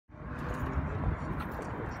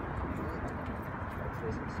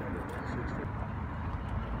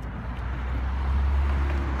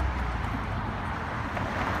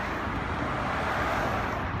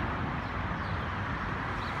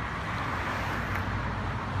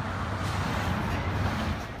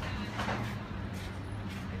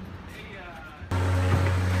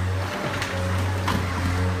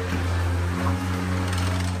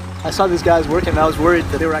I saw these guys working and I was worried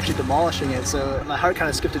that they were actually demolishing it, so my heart kind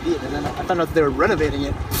of skipped a beat, and then I found out that they were renovating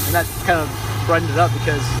it, and that kind of brightened it up,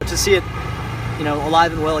 because to see it, you know,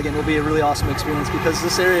 alive and well again will be a really awesome experience, because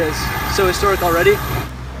this area is so historic already.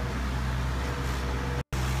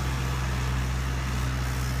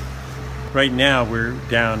 Right now we're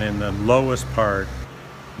down in the lowest part,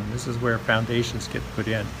 and this is where foundations get put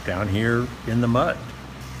in, down here in the mud.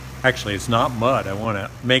 Actually, it's not mud. I want to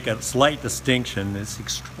make a slight distinction. It's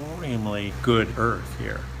extremely good earth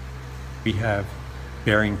here. We have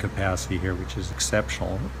bearing capacity here, which is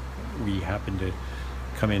exceptional. We happen to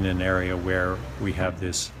come in an area where we have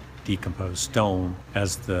this decomposed stone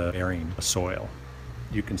as the bearing soil.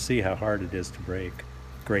 You can see how hard it is to break.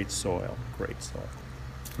 Great soil, great soil.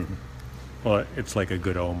 Well, it's like a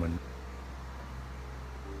good omen.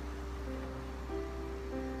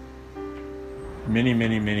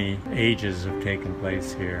 Many ages have taken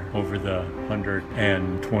place here over the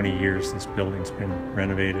 120 years this building's been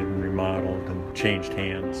renovated and remodeled and changed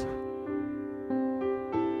hands.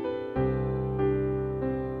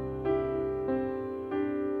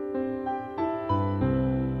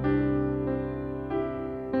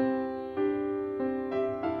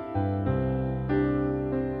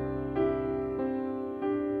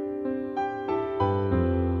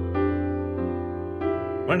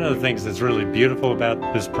 One of the things that's really beautiful about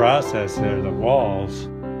this process are the walls.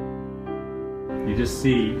 You just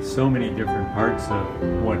see so many different parts of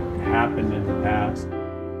what happened in the past.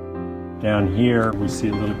 Down here we see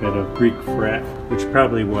a little bit of Greek fret, which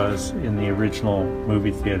probably was in the original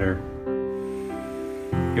movie theater.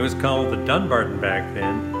 It was called the Dunbarton back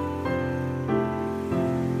then.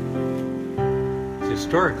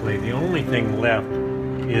 Historically, the only thing left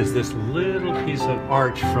is this little piece of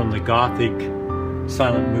arch from the Gothic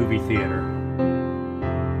silent movie theater.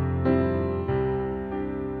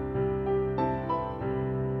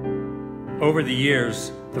 Over the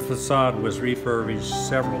years, the facade was refurbished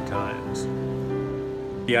several times.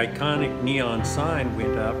 The iconic neon sign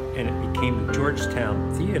went up and it became the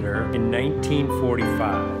Georgetown Theater in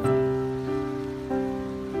 1945.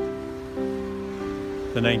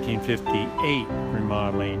 The 1958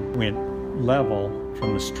 remodeling went level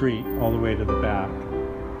from the street all the way to the back.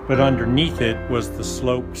 But underneath it was the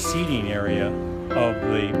sloped seating area of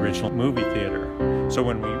the original movie theater. So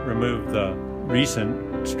when we removed the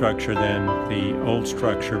recent structure, then the old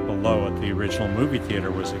structure below it, the original movie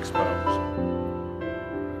theater, was exposed.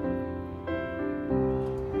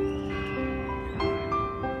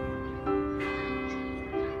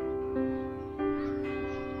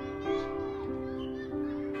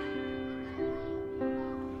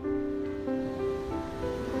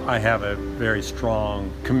 I have a very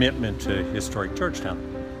strong commitment to historic Georgetown.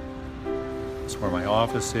 It's where my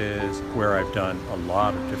office is, where I've done a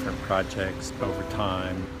lot of different projects over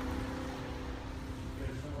time.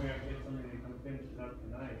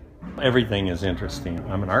 Everything is interesting.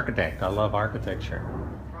 I'm an architect. I love architecture.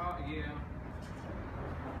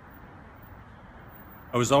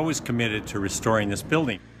 I was always committed to restoring this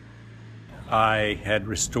building. I had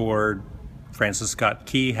restored Francis Scott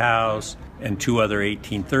Key House and two other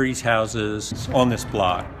 1830s houses on this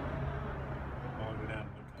block.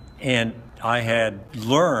 And I had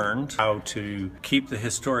learned how to keep the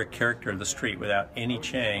historic character of the street without any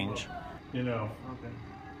change. You know,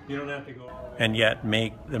 you don't have to go. And yet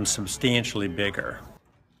make them substantially bigger.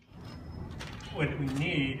 What we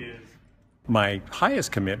need is, my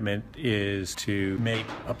highest commitment is to make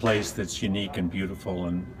a place that's unique and beautiful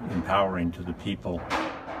and empowering to the people.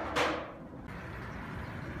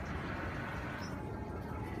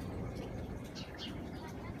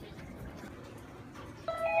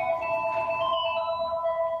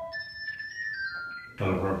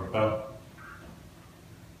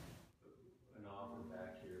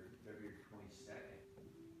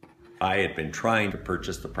 I had been trying to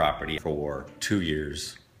purchase the property for 2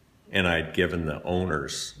 years, and I'd given the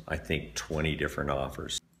owners, I think, 20 different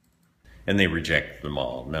offers. And they rejected them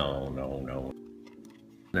all. No, no, no.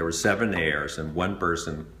 There were 7 heirs, and one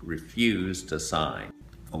person refused to sign.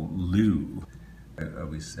 Oh, Lou. I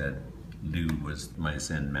always said Lou was my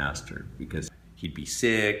Zen master, because he'd be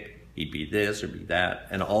sick, he'd be this or be that,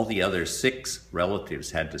 and all the other 6 relatives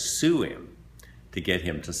had to sue him to get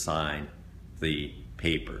him to sign the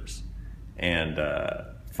papers. And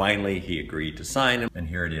Finally, he agreed to sign him, and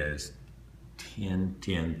here it is,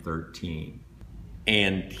 10/10/13.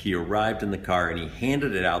 And he arrived in the car and he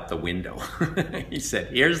handed it out the window. He said,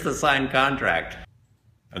 "Here's the signed contract."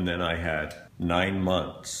 And then I had 9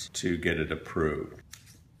 months to get it approved.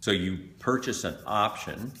 So you purchase an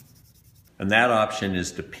option, and that option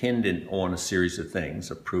is dependent on a series of things: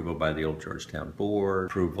 approval by the old Georgetown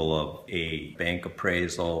board, approval of a bank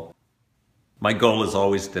appraisal. My goal is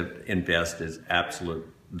always to invest as absolute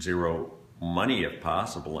zero money if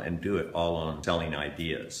possible and do it all on selling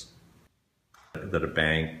ideas that a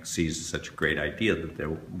bank sees as such a great idea that they're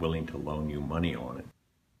willing to loan you money on it.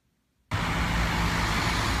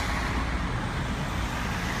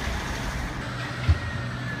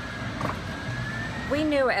 We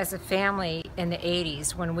knew as a family in the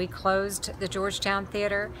 80s when we closed the Georgetown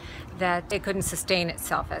Theater that it couldn't sustain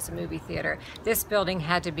itself as a movie theater. This building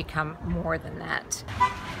had to become more than that.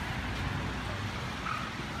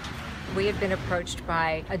 We had been approached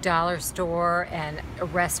by a dollar store and a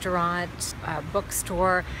restaurant, a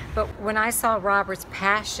bookstore, but when I saw Robert's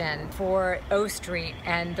passion for O Street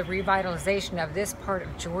and the revitalization of this part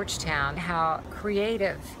of Georgetown, how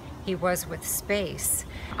creative he was with space,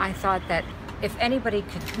 I thought that if anybody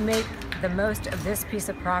could make the most of this piece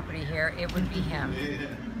of property here, it would be him.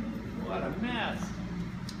 What a mess.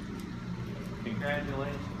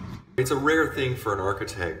 Congratulations. It's a rare thing for an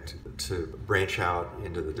architect to branch out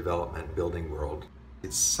into the development building world.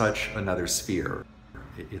 It's such another sphere.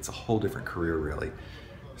 It's a whole different career, really.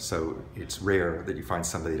 So it's rare that you find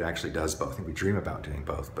somebody that actually does both. And we dream about doing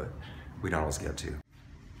both, but we don't always get to.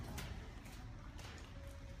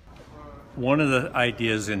 One of the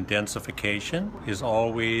ideas in densification is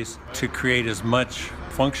always to create as much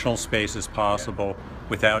functional space as possible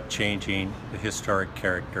without changing the historic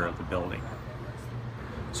character of the building.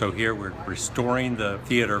 So here we're restoring the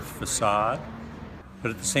theater facade,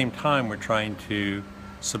 but at the same time we're trying to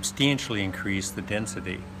substantially increase the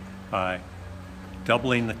density by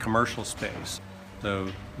doubling the commercial space.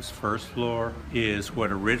 So this first floor is what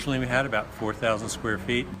originally we had, about 4,000 square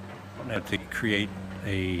feet. And to create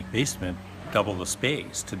a basement, double the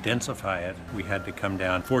space, to densify it, we had to come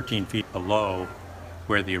down 14 feet below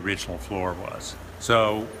where the original floor was.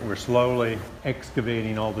 So we're slowly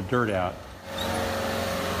excavating all the dirt out.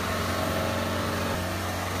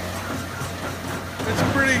 It's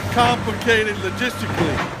pretty complicated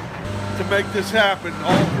logistically to make this happen,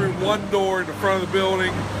 all through one door in the front of the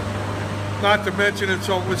building. Not to mention it's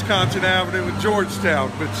on Wisconsin Avenue in Georgetown,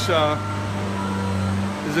 which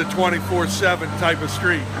is a 24/7 type of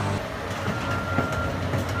street.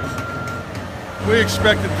 We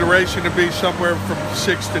expect the duration to be somewhere from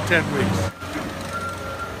 6 to 10 weeks.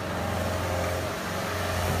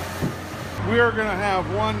 We are going to have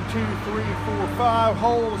 1, 2, 3, 4, 5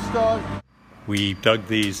 holes dug. We dug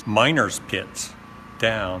these miners' pits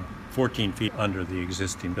down 14 feet under the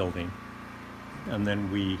existing building. And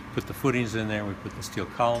then we put the footings in there, we put the steel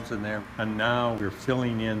columns in there, and now we're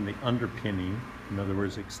filling in the underpinning. In other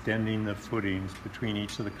words, extending the footings between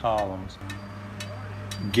each of the columns.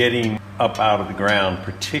 Getting up out of the ground,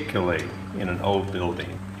 particularly in an old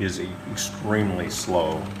building, is an extremely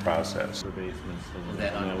slow process. The basements,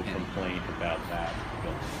 there's no complaint about that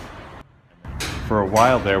building. For a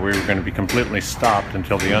while there, we were going to be completely stopped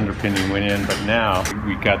until the underpinning went in, but now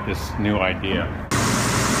we got this new idea.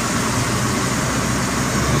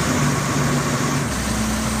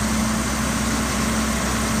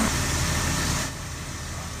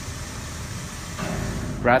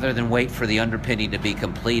 Rather than wait for the underpinning to be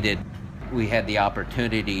completed, we had the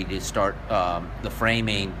opportunity to start the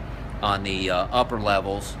framing on the upper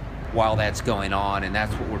levels while that's going on, and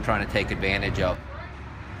that's what we're trying to take advantage of.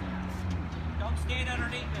 Don't stand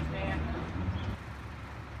underneath it, man.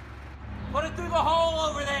 Put it through the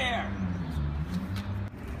hole over there.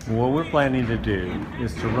 What we're planning to do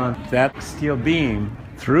is to run that steel beam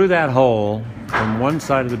through that hole from one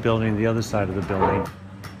side of the building to the other side of the building.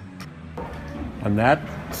 And that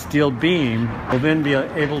steel beam will then be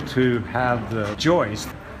able to have the joist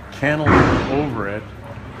cantilever over it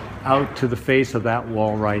out to the face of that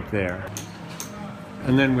wall right there.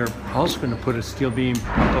 And then we're also going to put a steel beam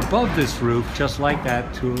up above this roof just like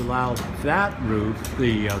that to allow that roof,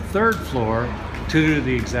 the third floor, to do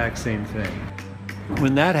the exact same thing.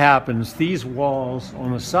 When that happens, these walls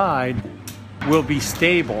on the side will be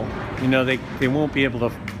stable. You know, they won't be able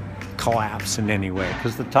to collapse in any way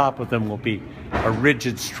because the top of them will be a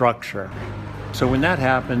rigid structure. So when that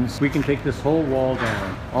happens, we can take this whole wall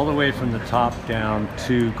down, all the way from the top down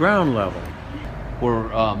to ground level.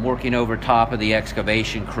 We're working over top of the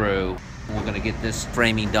excavation crew. We're going to get this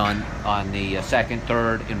framing done on the second,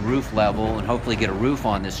 third, and roof level, and hopefully get a roof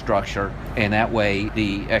on this structure. And that way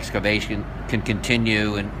the excavation can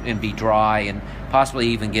continue and be dry, and possibly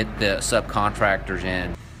even get the subcontractors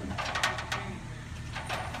in.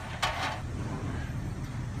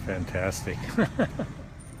 Fantastic.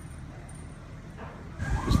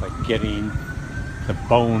 Just like getting the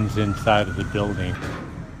bones inside of the building.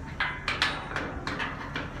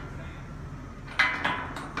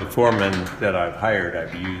 The foreman that I've hired,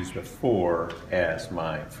 I've used before as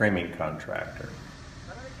my framing contractor.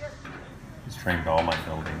 He's framed all my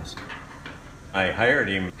buildings. I hired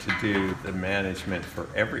him to do the management for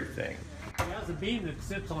everything. He has a beam that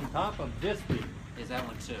sits on top of this beam. Is that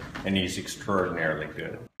one too? And he's extraordinarily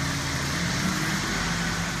good.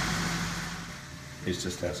 He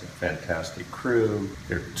just has a fantastic crew.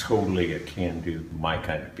 They're totally a can-do, my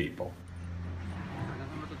kind of people.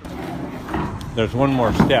 There's one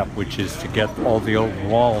more step, which is to get all the old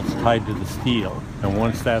walls tied to the steel. And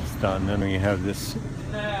once that's done, then we have this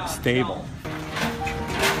stable.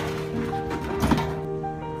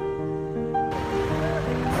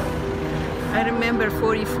 I remember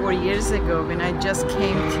 44 years ago when I just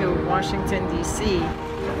came to Washington, D.C.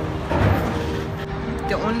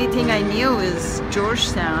 The only thing I knew is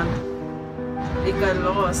Georgetown. We got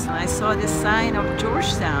lost and I saw this sign of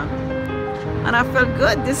Georgetown. And I felt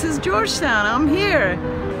good, this is Georgetown, I'm here.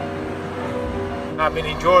 I've been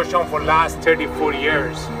in Georgetown for the last 34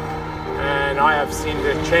 years and I have seen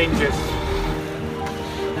the changes.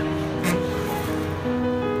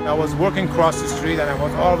 I was working across the street and I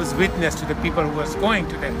was always witness to the people who was going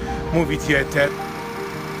to the movie theater.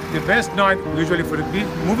 The best night usually for the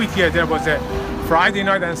movie theater was a Friday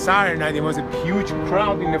night and Saturday night. There was a huge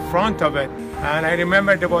crowd in the front of it. And I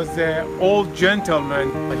remember there was an old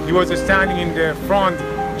gentleman. He was standing in the front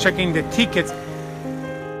checking the tickets.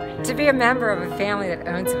 To be a member of a family that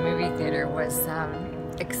owns a movie theater was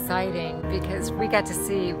exciting because we got to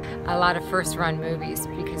see a lot of first-run movies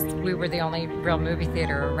because we were the only real movie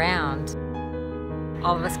theater around.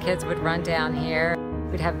 All of us kids would run down here.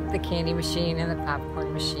 We'd have the candy machine and the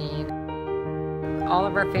popcorn machine. All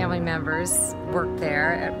of our family members worked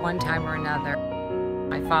there at one time or another.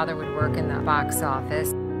 My father would work in the box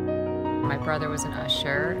office. My brother was an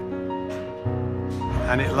usher.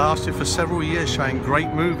 And it lasted for several years, showing great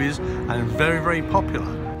movies and very, very popular.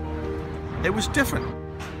 It was different.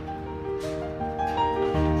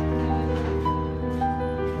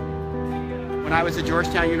 When I was a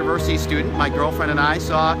Georgetown University student, my girlfriend and I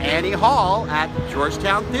saw Annie Hall at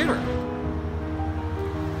Georgetown Theater.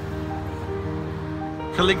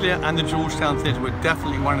 Caligula and the Georgetown Theater were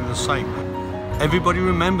definitely one and the same. Everybody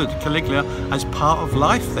remembered Caligula as part of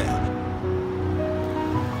life there.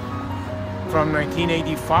 From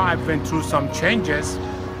 1985 went through some changes.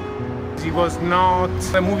 It was not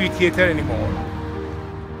a movie theater anymore.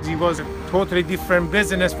 It was a totally different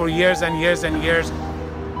business for years and years and years.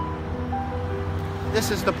 This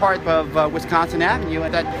is the part of Wisconsin Avenue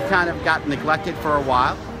that kind of got neglected for a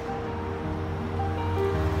while.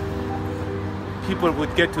 People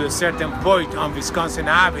would get to a certain point on Wisconsin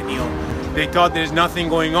Avenue. They thought there's nothing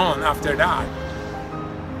going on after that.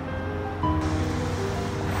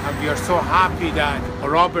 And we are so happy that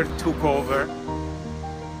Robert took over.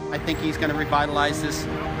 I think he's going to revitalize this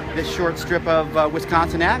short strip of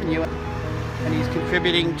Wisconsin Avenue, and he's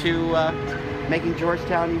contributing to making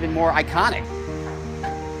Georgetown even more iconic.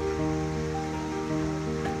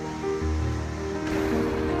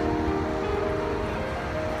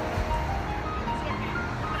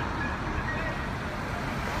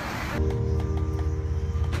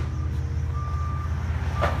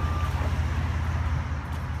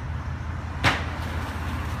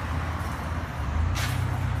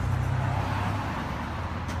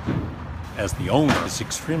 As the owner, it's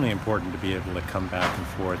extremely important to be able to come back and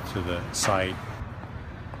forth to the site.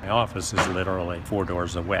 My office is literally 4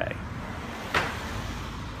 doors away.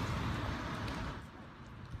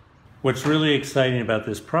 What's really exciting about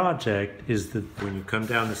this project is that when you come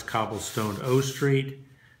down this cobblestone O Street,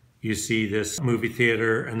 you see this movie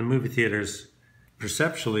theater, and the movie theater's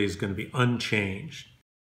perceptually is going to be unchanged.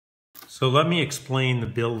 So let me explain the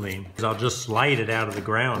building. I'll just slide it out of the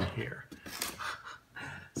ground here.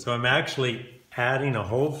 So I'm actually adding a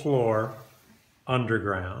whole floor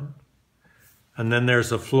underground, and then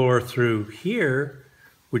there's a floor through here,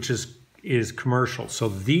 which is commercial. So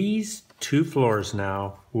these 2 floors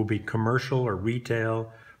now will be commercial or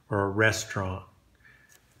retail or a restaurant.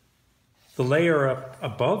 The layer up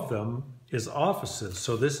above them is offices.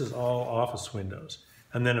 So this is all office windows.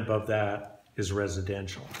 And then above that is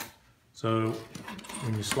residential. So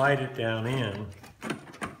when you slide it down in,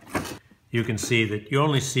 you can see that you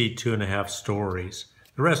only see 2.5 stories.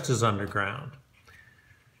 The rest is underground.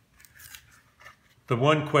 The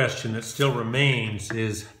one question that still remains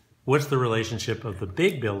is, what's the relationship of the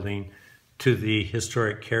big building to the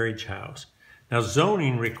historic carriage house? Now,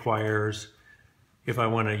 zoning requires, if I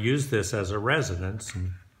want to use this as a residence,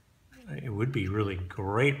 and it would be really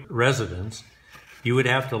great residence, you would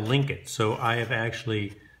have to link it. So I have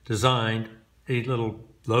actually designed a little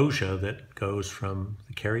loggia that goes from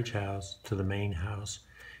the carriage house to the main house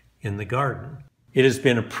in the garden. It has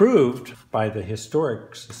been approved by the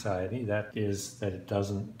Historic Society, that is, that it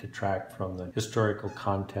doesn't detract from the historical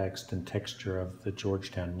context and texture of the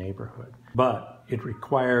Georgetown neighborhood. But it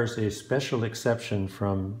requires a special exception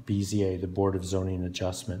from BZA, the Board of Zoning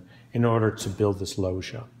Adjustment, in order to build this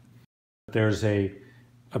loggia. There's a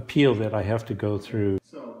appeal that I have to go through,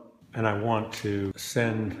 and I want to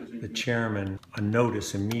send the chairman a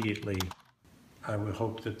notice immediately. I would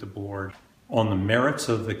hope that the board, on the merits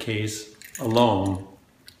of the case alone,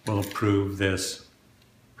 will approve this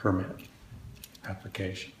permit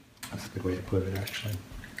application. That's a good way to put it, actually.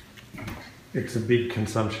 It's a big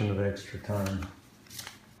consumption of extra time.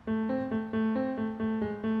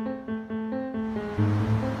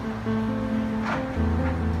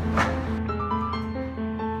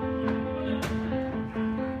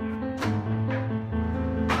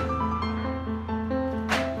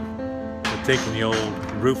 They're taking the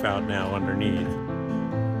old roof out now underneath.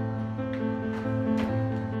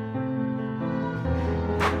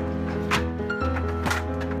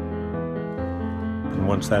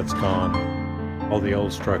 Once that's gone, all the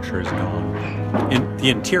old structure is gone. In the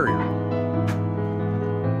interior.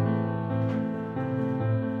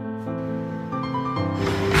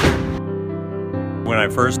 When I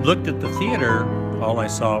first looked at the theater, all I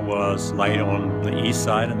saw was light on the east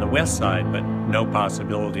side and the west side, but no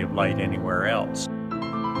possibility of light anywhere else.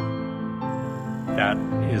 That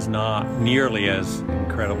is not nearly as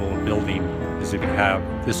incredible a building as if you have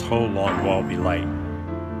this whole long wall be light.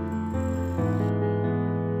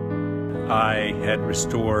 I had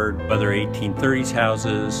restored other 1830s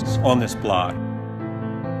houses on this block.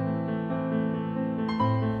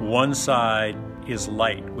 One side is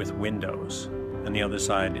light with windows, and the other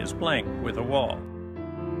side is blank with a wall.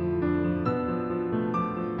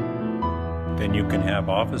 Then you can have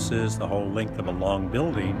offices the whole length of a long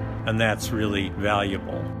building, and that's really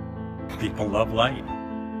valuable. People love light.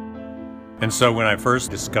 And so when I first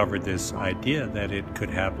discovered this idea that it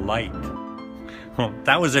could have light, well,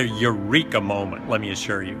 that was a eureka moment, let me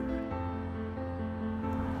assure you.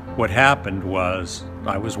 What happened was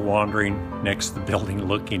I was wandering next to the building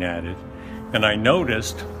looking at it, and I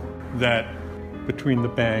noticed that between the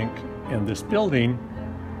bank and this building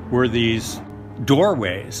were these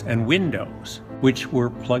doorways and windows, which were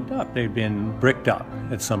plugged up. They'd been bricked up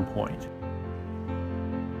at some point.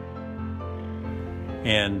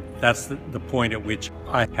 And that's the point at which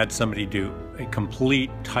I had somebody do a complete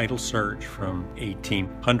title search from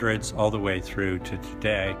 1800s all the way through to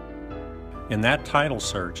today. In that title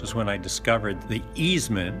search is when I discovered the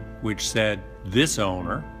easement, which said this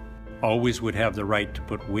owner always would have the right to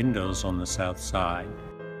put windows on the south side,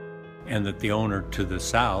 and that the owner to the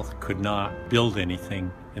south could not build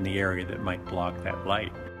anything in the area that might block that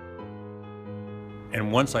light.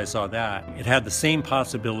 And once I saw that, it had the same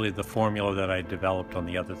possibility of the formula that I developed on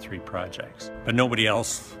the other 3 projects. But nobody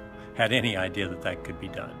else had any idea that that could be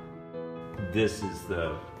done. This is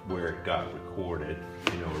where it got recorded,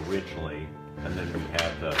 originally, and then we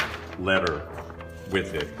had the letter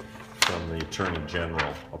with it from the Attorney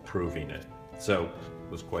General approving it. So it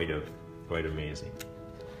was quite amazing.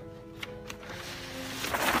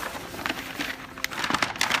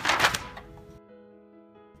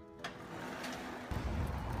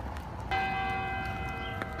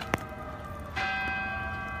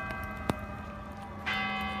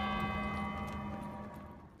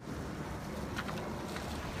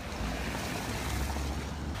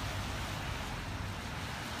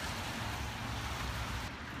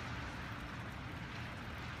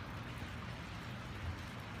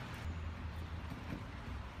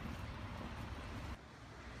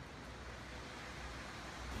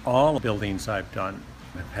 All buildings I've done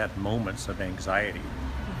have had moments of anxiety,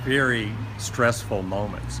 very stressful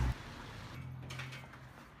moments.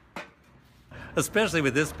 Especially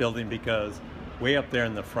with this building, because way up there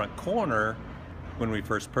in the front corner, when we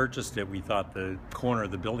first purchased it, we thought the corner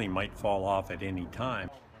of the building might fall off at any time.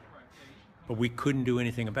 But we couldn't do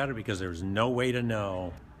anything about it because there was no way to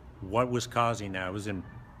know what was causing that. It was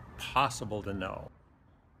impossible to know.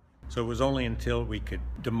 So it was only until we could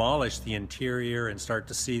demolish the interior and start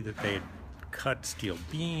to see that they had cut steel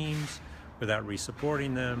beams without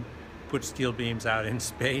resupporting them, put steel beams out in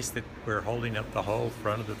space that were holding up the whole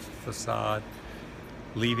front of the facade,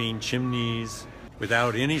 leaving chimneys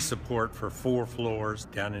without any support for 4 floors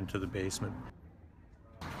down into the basement.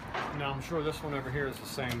 Now I'm sure this one over here is the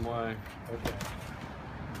same way.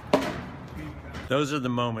 Okay. Those are the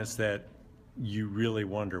moments that you really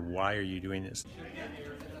wonder, why are you doing this?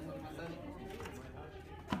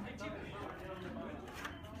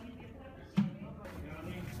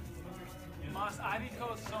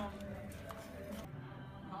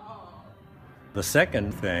 The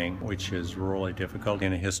second thing, which is really difficult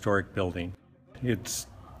in a historic building, it's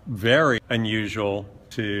very unusual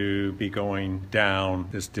to be going down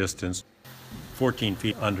this distance, 14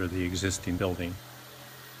 feet under the existing building.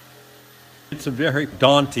 It's a very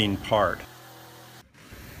daunting part.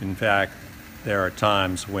 In fact, there are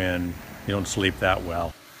times when you don't sleep that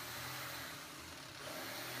well.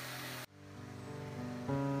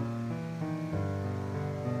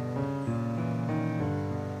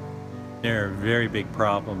 There are very big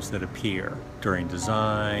problems that appear during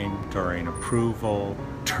design, during approval,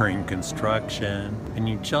 during construction, and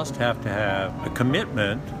you just have to have a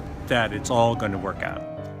commitment that it's all going to work out.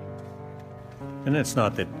 And it's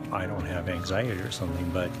not that I don't have anxiety or something,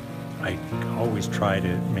 but I always try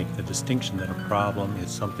to make the distinction that a problem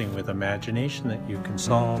is something with imagination that you can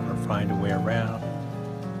solve or find a way around,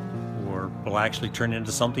 or will actually turn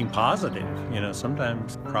into something positive. You know,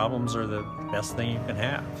 sometimes problems are the best thing you can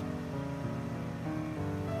have.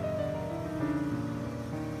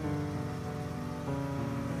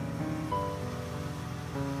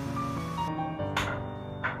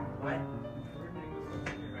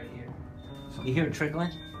 You hear it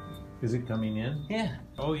trickling? Is it coming in? Yeah.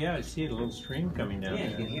 Oh yeah, I see a little stream coming down there.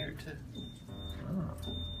 Yeah, you can hear it too.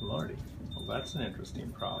 Oh, Lordy. Well, that's an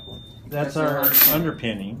interesting problem. That's our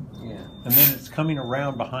underpinning. Yeah. And then it's coming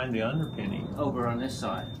around behind the underpinning. Over on this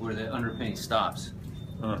side, where the underpinning stops.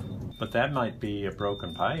 But that might be a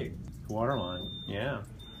broken pipe. Water line, yeah,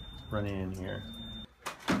 running in here.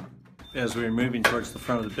 As we're moving towards the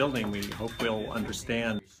front of the building, we hope we'll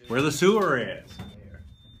understand where the sewer is.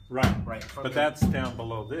 Right. But that's down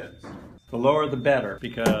below this. The lower the better,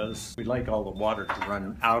 because we'd like all the water to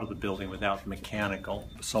run out of the building without mechanical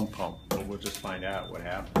sump pump. But we'll just find out what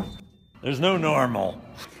happens. There's no normal.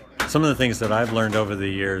 Some of the things that I've learned over the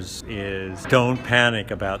years is don't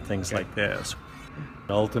panic about things like this.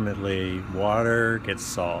 Ultimately, water gets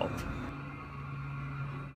solved.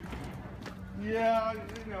 Yeah,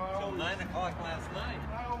 you know, Till 9 o'clock last night.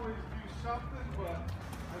 I always do something, but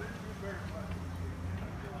I didn't do very much.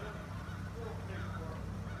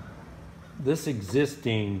 This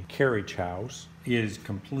existing carriage house is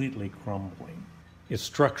completely crumbling. It's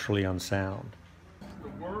structurally unsound. The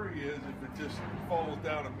worry is if it just falls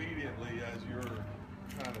down immediately as you're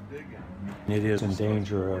kind of digging. It is in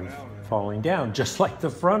danger of falling down, just like the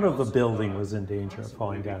front of the building was in danger of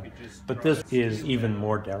falling down. But this is even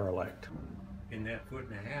more derelict. In that 1.5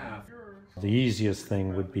 feet. The easiest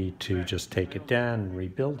thing would be to just take it down and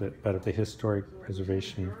rebuild it, but if the Historic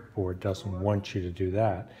Preservation Board doesn't want you to do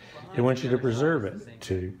that, they want you to preserve it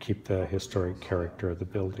to keep the historic character of the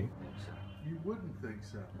building. You wouldn't think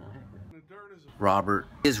so. Robert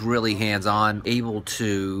is really hands-on, able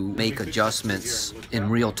to make adjustments in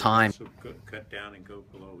real time Cut down and go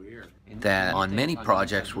below here. that on many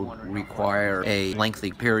projects will require a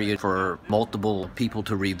lengthy period for multiple people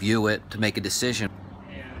to review it, to make a decision,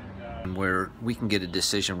 where we can get a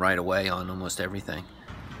decision right away on almost everything.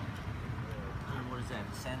 What is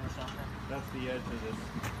that, the center or something? That's the edge of this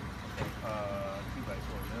 2x4.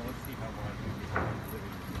 Now let's see how wide we can.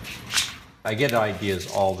 I get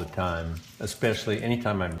ideas all the time, especially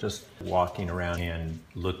anytime I'm just walking around and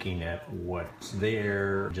looking at what's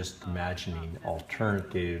there, just imagining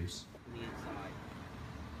alternatives.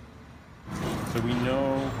 So we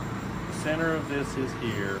know the center of this is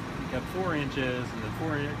here. We got 4 inches and then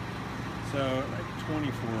 4 inches. So like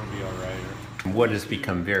 24 will be all right. What has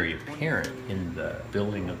become very apparent in the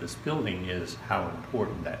building of this building is how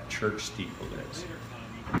important that church steeple is.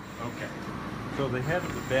 Okay, so the head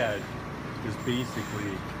of the bed is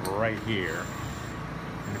basically right here.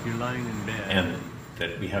 And if you're lying in bed, and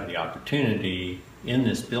that we have the opportunity in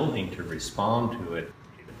this building to respond to it,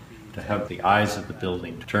 to have the eyes of the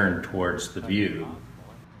building turn towards the view.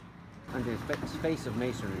 Under space of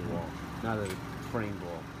masonry wall, not a frame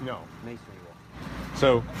wall. No. Masonry wall.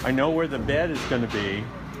 So I know where the bed is going to be,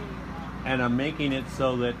 and I'm making it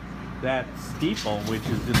so that that steeple, which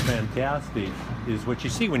is just fantastic, is what you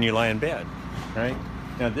see when you lie in bed, right?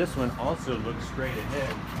 Now this one also looks straight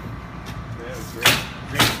ahead. They have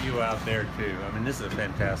a great view out there too. I mean, this is a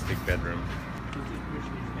fantastic bedroom. Just push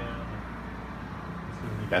these down so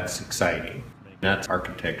we That's exciting. That's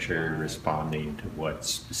architecture responding to what's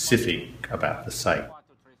specific about the site.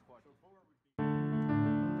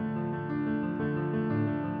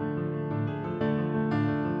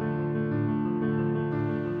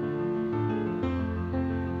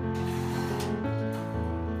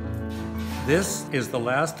 This is the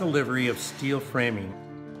last delivery of steel framing.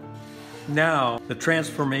 Now, the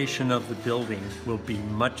transformation of the building will be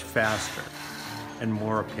much faster and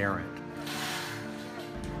more apparent.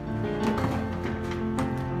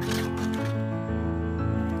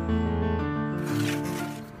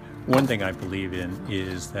 One thing I believe in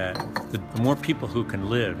is that the more people who can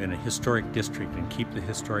live in a historic district and keep the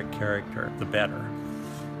historic character, the better.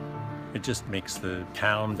 It just makes the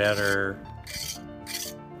town better.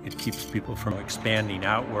 It keeps people from expanding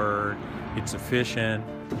outward. It's efficient.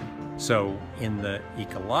 So in the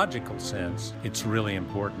ecological sense, it's really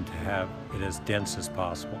important to have it as dense as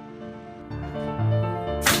possible.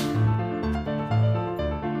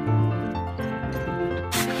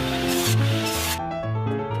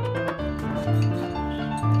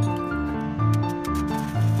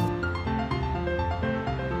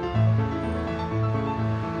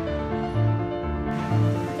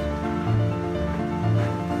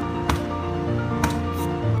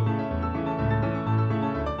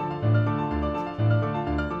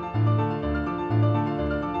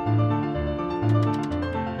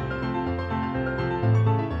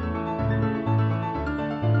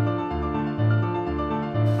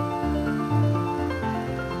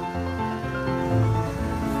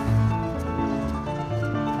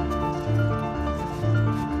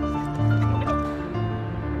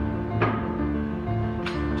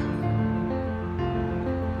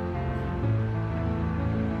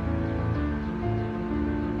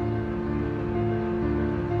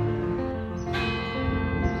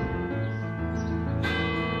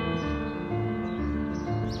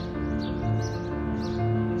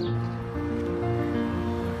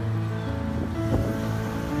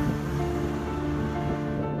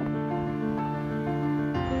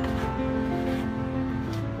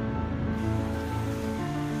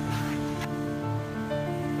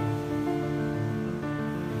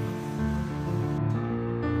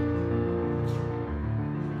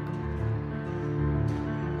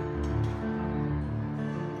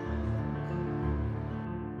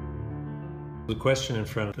 The question in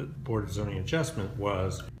front of the Board of Zoning Adjustment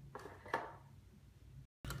was,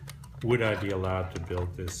 would I be allowed to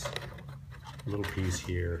build this little piece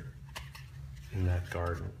here in that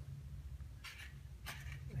garden?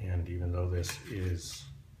 And even though this is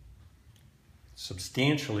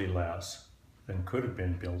substantially less than could have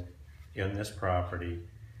been built in this property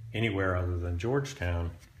anywhere other than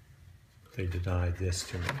Georgetown, they denied this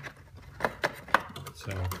to me.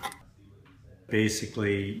 So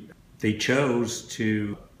basically, they chose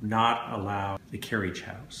to not allow the carriage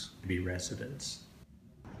house to be residence.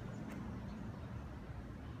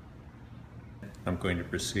 I'm going to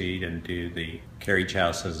proceed and do the carriage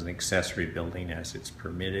house as an accessory building as it's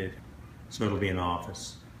permitted. So it'll be an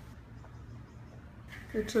office.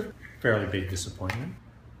 It's a fairly big disappointment.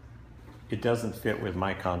 It doesn't fit with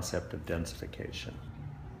my concept of densification.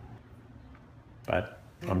 But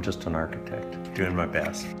I'm just an architect, doing my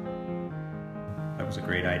best. That was a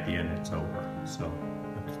great idea and it's over. So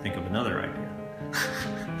I have to think of another idea.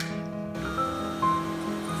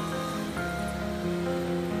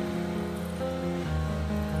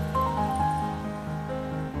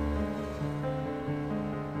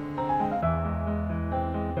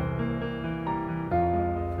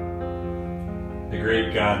 The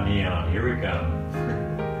great God Neon, here we come.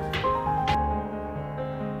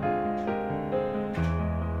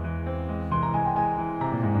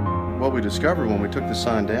 What we discovered when we took the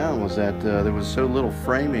sign down was that there was so little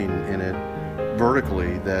framing in it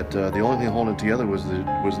vertically that the only thing holding it together was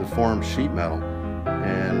the formed sheet metal.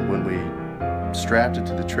 And when we strapped it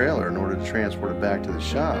to the trailer in order to transport it back to the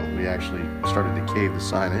shop, we actually started to cave the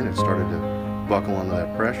sign in. It started to buckle under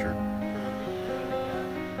that pressure.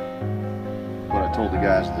 What I told the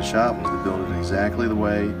guys at the shop was to build it exactly the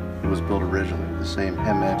way it was built originally, with the same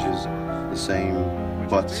hem edges, the same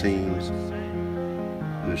butt seams,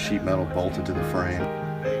 the sheet metal bolted to the frame.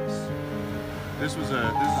 This is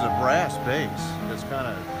a brass base that's kind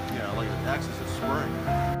of, like it acts as a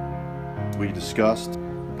spring. We discussed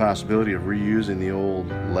the possibility of reusing the old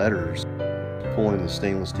letters, pulling the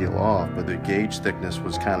stainless steel off, but the gauge thickness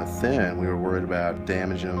was kind of thin. We were worried about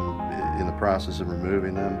damaging them in the process of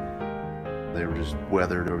removing them. They were just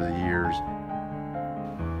weathered over the years.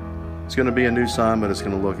 It's going to be a new sign, but it's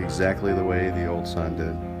going to look exactly the way the old sign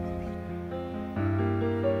did.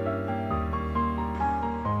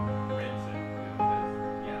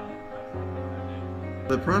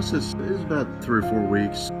 The process is about 3 or 4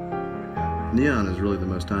 weeks. Neon is really the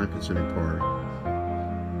most time-consuming part.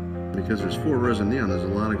 Because there's 4 rows of neon, there's a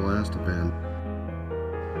lot of glass to bend.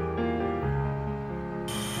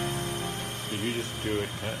 So you just do it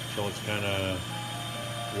until it's kind of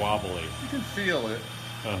wobbly. You can feel it.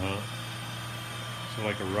 Uh-huh. So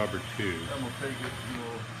like a rubber tube. Then we'll take it and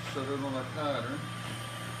we'll set it on that pattern.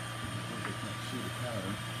 You can't see the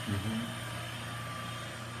pattern. Mm-hmm.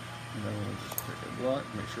 And then we'll just take a block,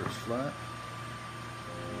 make sure it's flat.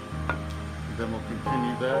 And then we'll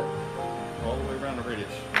continue that all the way around the radius.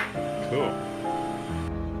 Cool.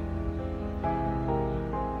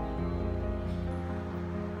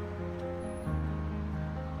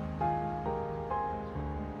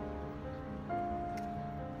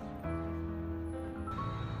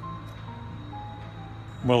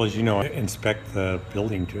 Well, as you know, I inspect the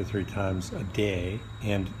building 2 or 3 times a day,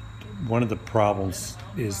 and one of the problems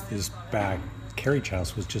is this back carriage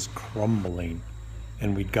house was just crumbling,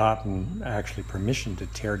 and we'd gotten actually permission to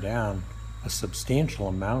tear down a substantial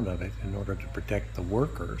amount of it in order to protect the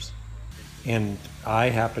workers. And I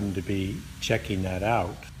happened to be checking that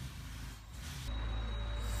out.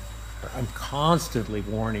 I'm constantly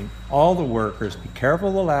warning all the workers, be careful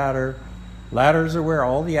of the ladder. Ladders are where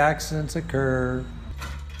all the accidents occur.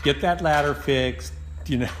 Get that ladder fixed.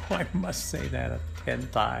 You know, I must say that 10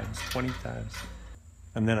 times, 20 times.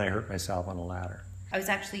 And then I hurt myself on a ladder. I was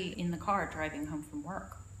actually in the car driving home from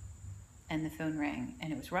work, and the phone rang,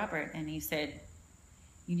 and it was Robert, and he said,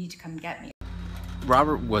 "You need to come get me."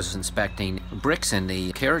 Robert was inspecting bricks in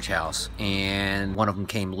the carriage house, and one of them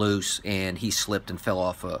came loose, and he slipped and fell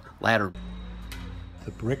off a ladder.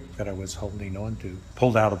 The brick that I was holding onto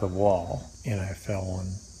pulled out of the wall, and I fell on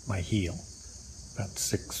my heel, about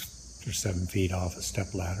 6 or 7 feet off a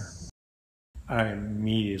step ladder. I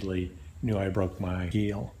immediately knew I broke my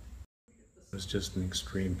heel. It was just an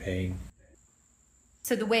extreme pain.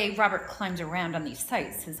 So the way Robert climbs around on these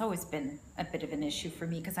sites has always been a bit of an issue for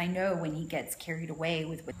me, because I know when he gets carried away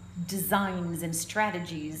with designs and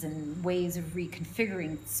strategies and ways of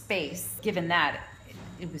reconfiguring space, given that,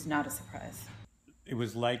 it was not a surprise. It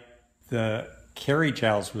was like the carriage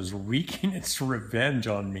house was wreaking its revenge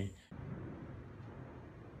on me.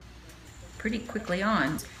 Pretty quickly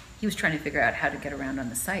on, he was trying to figure out how to get around on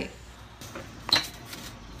the site.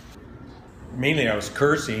 Mainly I was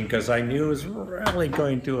cursing because I knew it was really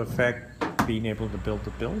going to affect being able to build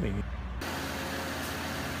the building.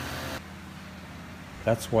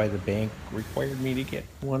 That's why the bank required me to get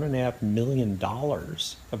 $1.5 million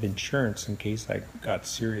of insurance in case I got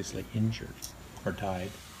seriously injured or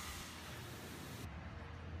died.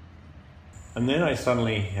 And then I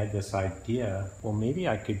suddenly had this idea, well, maybe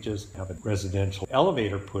I could just have a residential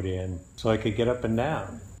elevator put in so I could get up and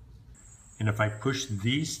down. And if I pushed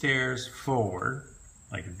these stairs forward,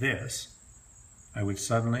 like this, I would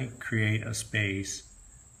suddenly create a space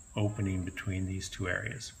opening between these 2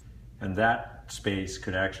 areas. And that space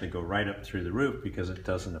could actually go right up through the roof because it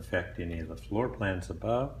doesn't affect any of the floor plans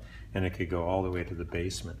above, and it could go all the way to the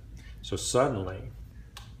basement. So suddenly,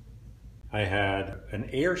 I had an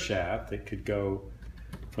air shaft that could go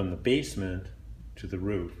from the basement to the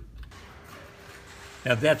roof.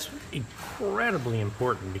 Now that's incredibly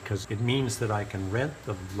important because it means that I can rent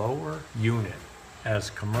the lower unit as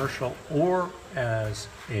commercial or as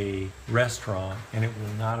a restaurant, and it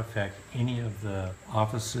will not affect any of the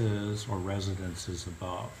offices or residences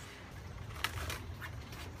above.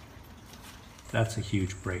 That's a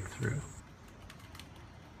huge breakthrough.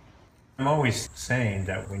 I'm always saying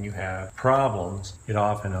that when you have problems, it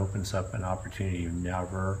often opens up an opportunity you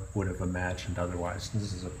never would have imagined otherwise.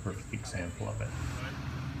 This is a perfect example of it.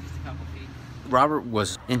 Robert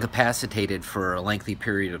was incapacitated for a lengthy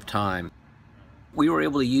period of time. We were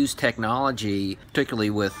able to use technology,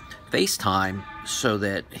 particularly with FaceTime, so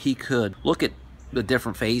that he could look at the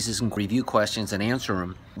different phases and review questions and answer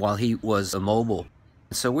them while he was immobile.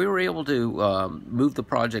 So we were able to move the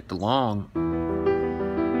project along.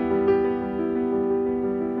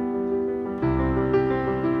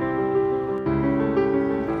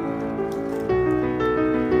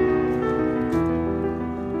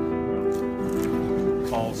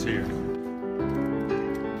 Here.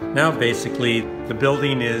 Now basically the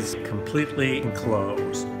building is completely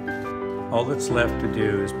enclosed. All that's left to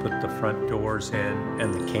do is put the front doors in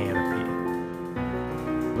and the canopy.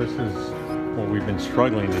 This is what we've been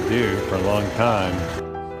struggling to do for a long time.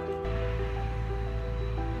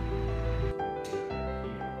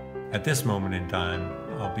 At this moment in time,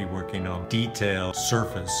 I'll be working on detailed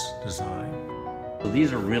surface design. So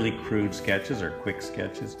these are really crude sketches or quick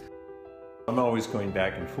sketches. I'm always going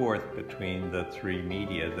back and forth between the 3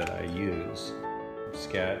 media that I use.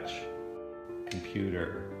 sketch,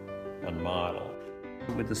 computer, and model.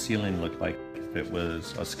 What would the ceiling look like if it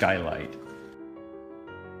was a skylight?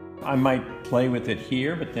 I might play with it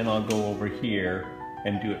here, but then I'll go over here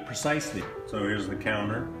and do it precisely. So here's the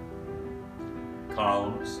counter,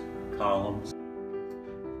 columns, columns.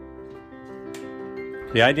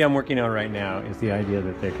 The idea I'm working on right now is the idea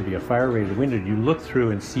that there could be a fire-rated window. You look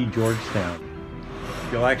through and see Georgetown.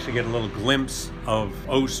 You'll actually get a little glimpse of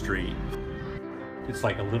O Street. It's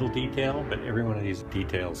like a little detail, but every one of these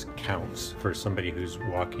details counts for somebody who's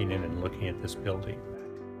walking in and looking at this building.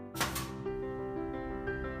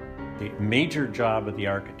 The major job of the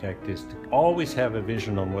architect is to always have a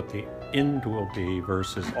vision on what the end will be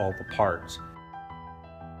versus all the parts.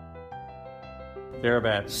 There are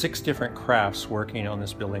about 6 different crafts working on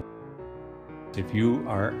this building. If you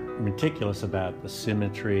are meticulous about the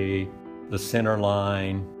symmetry, the center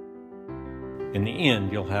line, in the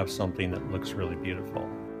end, you'll have something that looks really beautiful.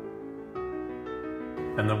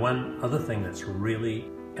 And the one other thing that's really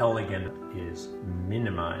elegant is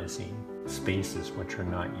minimizing spaces which are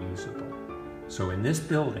not usable. So in this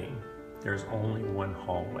building, there's only one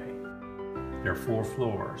hallway. There are 4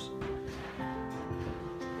 floors.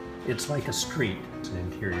 It's like a street. It's an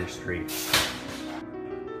interior street.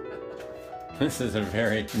 This is a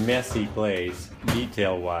very messy place,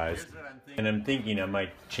 detail-wise. And I'm thinking I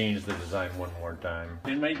might change the design one more time.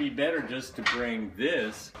 It might be better just to bring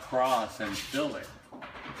this across and fill it,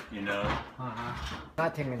 you know?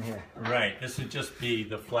 Nothing in here. Right, this would just be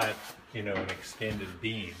the flat, you know, an extended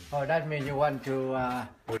beam. Oh, that means you want to...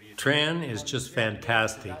 Tran is just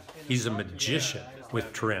fantastic. He's a magician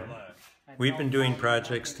with trim. We've been doing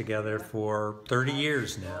projects together for 30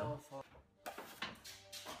 years now.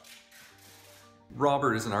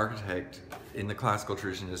 Robert is an architect. In the classical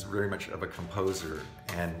tradition is very much of a composer,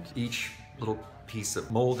 and each little piece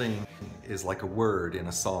of molding is like a word in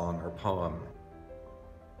a song or poem.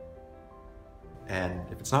 And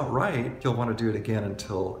if it's not right, he'll want to do it again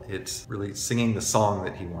until it's really singing the song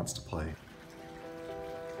that he wants to play.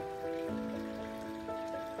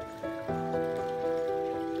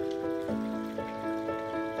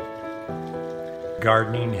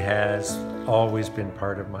 Gardening has always been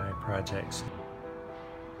part of my projects.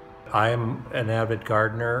 I'm an avid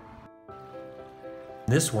gardener.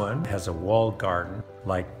 This one has a walled garden,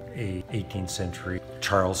 like a 18th century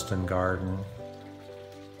Charleston garden.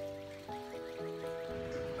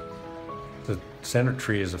 The center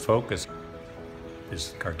tree is a focus.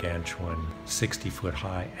 This gargantuan 60-foot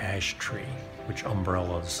high ash tree, which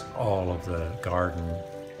umbrellas all of the garden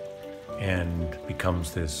and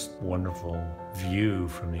becomes this wonderful view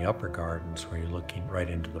from the upper gardens where you're looking right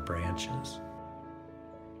into the branches.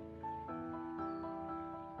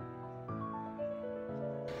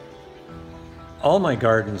 All my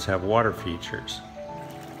gardens have water features,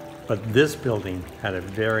 but this building had a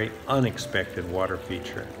very unexpected water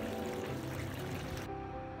feature.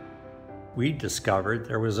 We discovered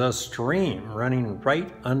there was a stream running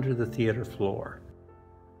right under the theater floor.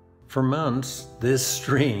 For months, this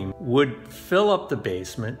stream would fill up the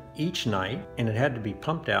basement each night, and it had to be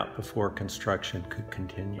pumped out before construction could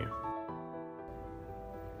continue.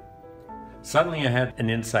 Suddenly I had an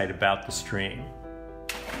insight about the stream.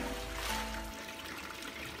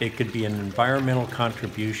 It could be an environmental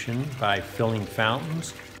contribution by filling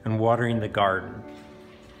fountains and watering the garden.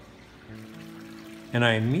 And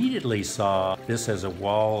I immediately saw this as a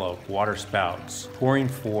wall of water spouts pouring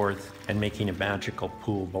forth and making a magical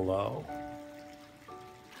pool below.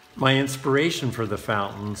 My inspiration for the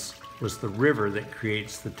fountains was the river that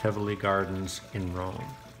creates the Tivoli Gardens in Rome.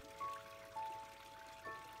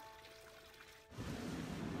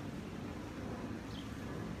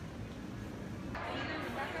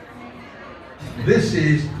 This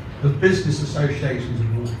is the business associations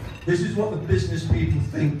award. This is what the business people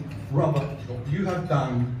think, Robert, what you have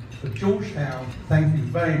done for Georgetown. Thank you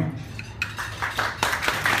very much.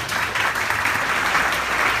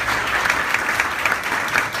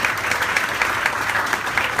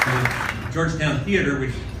 Georgetown Theater,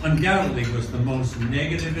 which undoubtedly was the most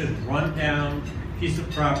negative and run-down piece of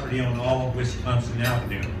property on all of Wisconsin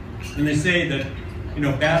Avenue. And they say that, you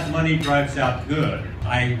know, bad money drives out good.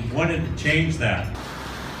 I wanted to change that.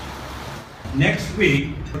 Next week,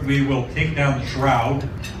 we will take down the shroud,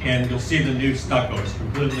 and you'll see the new stucco. It's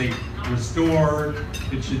completely restored.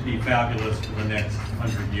 It should be fabulous for the next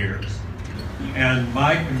 100 years. And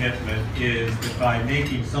my commitment is that by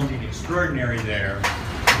making something extraordinary there,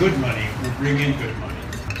 good money will bring in good money.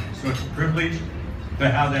 So it's a privilege to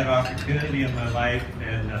have that opportunity in my life,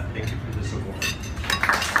 and thank you for this award.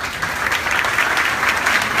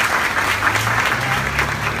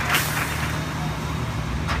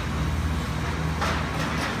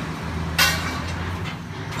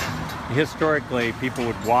 Historically, people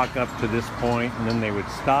would walk up to this point and then they would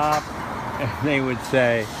stop and they would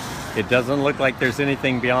say, it doesn't look like there's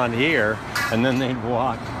anything beyond here, and then they'd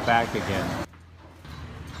walk back again.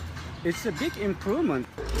 It's a big improvement.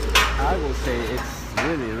 I will say it's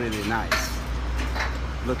really, really nice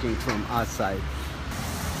looking from outside.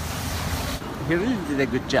 He really did a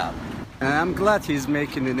good job. And I'm glad he's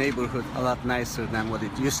making the neighborhood a lot nicer than what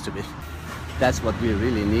it used to be. That's what we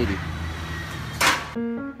really needed.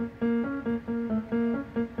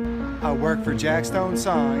 I work for Jackstone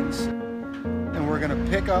Signs, and we're gonna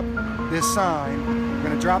pick up this sign. We're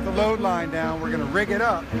gonna drop the load line down, we're gonna rig it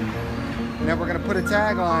up, and then we're gonna put a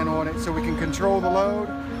tagline on it so we can control the load.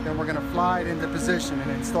 Then we're gonna fly it into position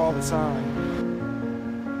and install the sign.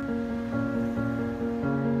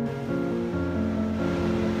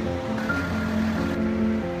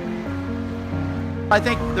 I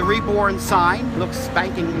think the reborn sign looks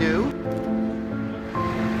spanking new.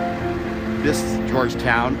 This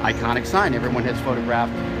Georgetown iconic sign everyone has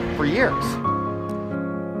photographed for years.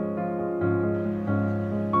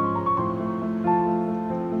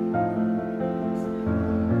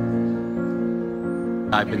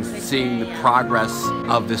 I've been seeing the progress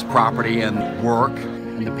of this property and work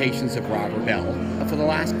and the patience of Robert Bell for the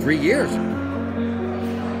last 3 years.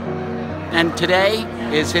 And today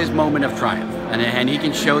is his moment of triumph, and he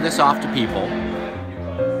can show this off to people.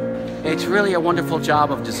 It's really a wonderful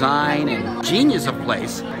job of design and genius of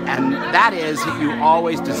place, and that is you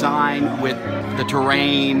always design with the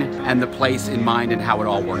terrain and the place in mind and how it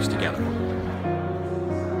all works together.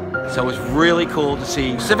 So it's really cool to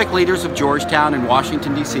see civic leaders of Georgetown and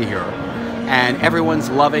Washington, D.C. here, and everyone's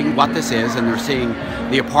loving what this is, and they're seeing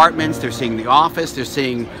the apartments, they're seeing the office, they're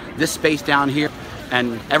seeing this space down here,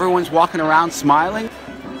 and everyone's walking around smiling.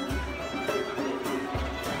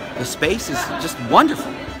 The space is just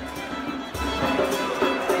wonderful.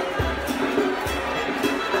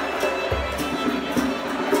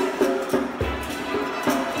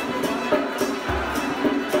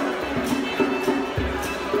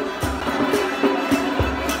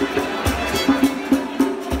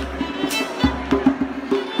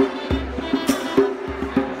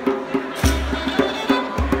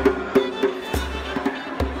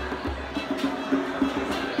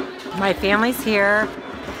 My family's here,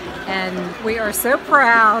 and we are so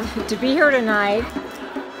proud to be here tonight.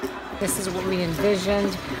 This is what we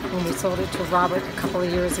envisioned when we sold it to Robert a couple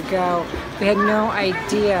of years ago. We had no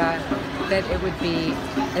idea that it would be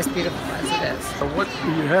as beautiful as it is. What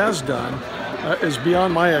he has done is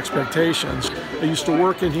beyond my expectations. I used to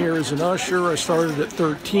work in here as an usher. I started at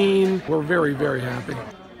 13. We're very, very happy.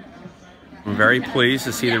 I'm very pleased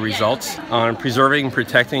to see the results on preserving and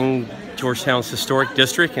protecting Georgetown's historic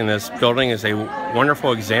district, and this building is a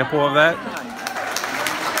wonderful example of that.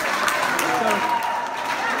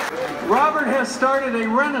 Robert has started a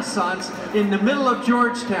renaissance in the middle of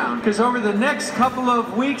Georgetown, because over the next couple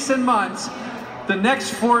of weeks and months, the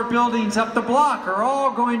next 4 buildings up the block are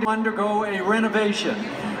all going to undergo a renovation.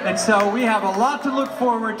 And so we have a lot to look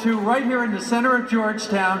forward to right here in the center of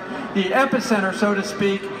Georgetown, the epicenter, so to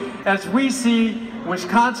speak, as we see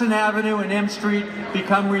Wisconsin Avenue and M Street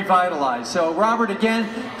become revitalized. So Robert, again,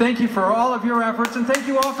 thank you for all of your efforts, and thank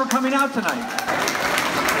you all for coming out tonight.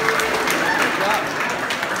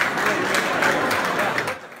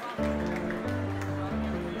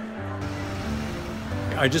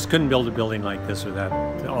 I just couldn't build a building like this without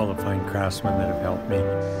all the fine craftsmen that have helped me.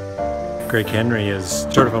 Greg Henry is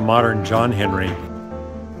sort of a modern John Henry.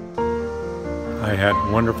 I had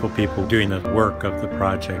wonderful people doing the work of the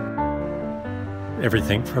project.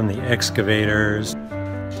 Everything from the excavators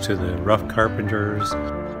to the rough carpenters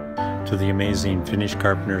to the amazing finished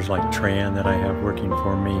carpenters like Tran that I have working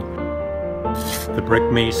for me, the brick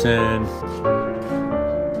mason,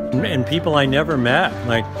 and people I never met,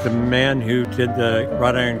 like the man who did the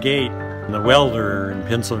wrought iron gate and the welder in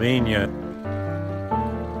Pennsylvania.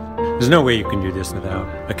 There's no way you can do this without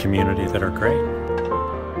a community that are great.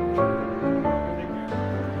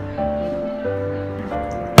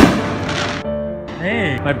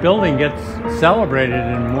 Hey, my building gets celebrated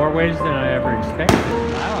in more ways than I ever expected.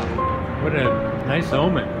 Wow, what a nice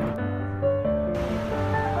omen.